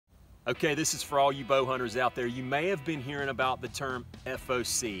Okay, this is for all you bow hunters out there. You may have been hearing about the term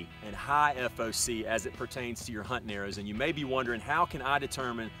FOC and high FOC as it pertains to your hunting arrows, and you may be wondering, how can I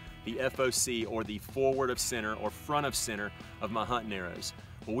determine the FOC, or the forward of center or front of center of my hunting arrows?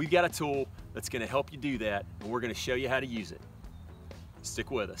 Well, we've got a tool that's going to help you do that, and we're going to show you how to use it.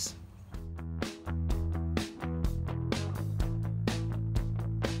 Stick with us.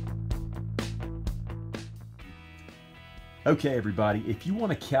 Okay everybody, if you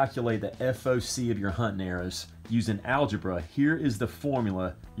want to calculate the FOC of your hunting arrows using algebra, here is the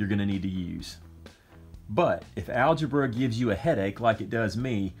formula you're going to need to use. But if algebra gives you a headache like it does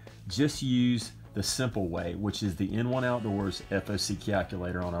me, just use the simple way, which is the N1 Outdoors FOC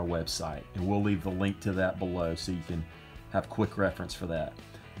Calculator on our website. And we'll leave the link to that below so you can have quick reference for that.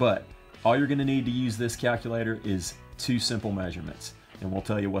 But all you're going to need to use this calculator is two simple measurements, and we'll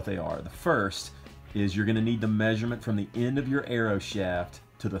tell you what they are. The first is you're going to need the measurement from the end of your arrow shaft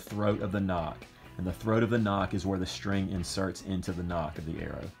to the throat of the nock. And the throat of the nock is where the string inserts into the nock of the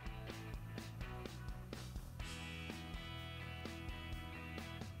arrow.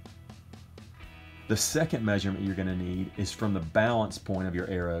 The second measurement you're going to need is from the balance point of your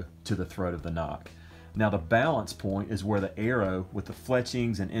arrow to the throat of the nock. Now the balance point is where the arrow with the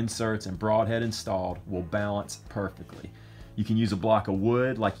fletchings and inserts and broadhead installed will balance perfectly. You can use a block of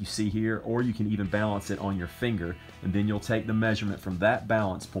wood like you see here, or you can even balance it on your finger, and then you'll take the measurement from that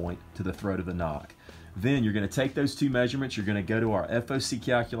balance point to the throat of the nock. Then you're going to take those two measurements, you're going to go to our FOC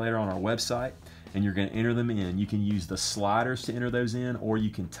calculator on our website, and you're going to enter them in. You can use the sliders to enter those in, or you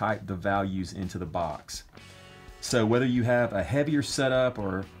can type the values into the box. So whether you have a heavier setup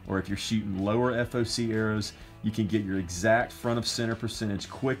or if you're shooting lower FOC arrows, you can get your exact front of center percentage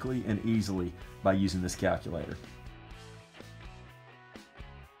quickly and easily by using this calculator.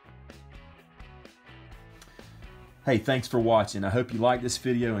 Hey, thanks for watching. I hope you like this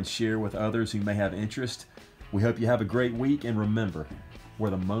video and share with others who may have interest. We hope you have a great week, and remember, where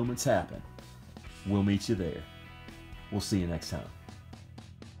the moments happen, we'll meet you there. We'll see you next time.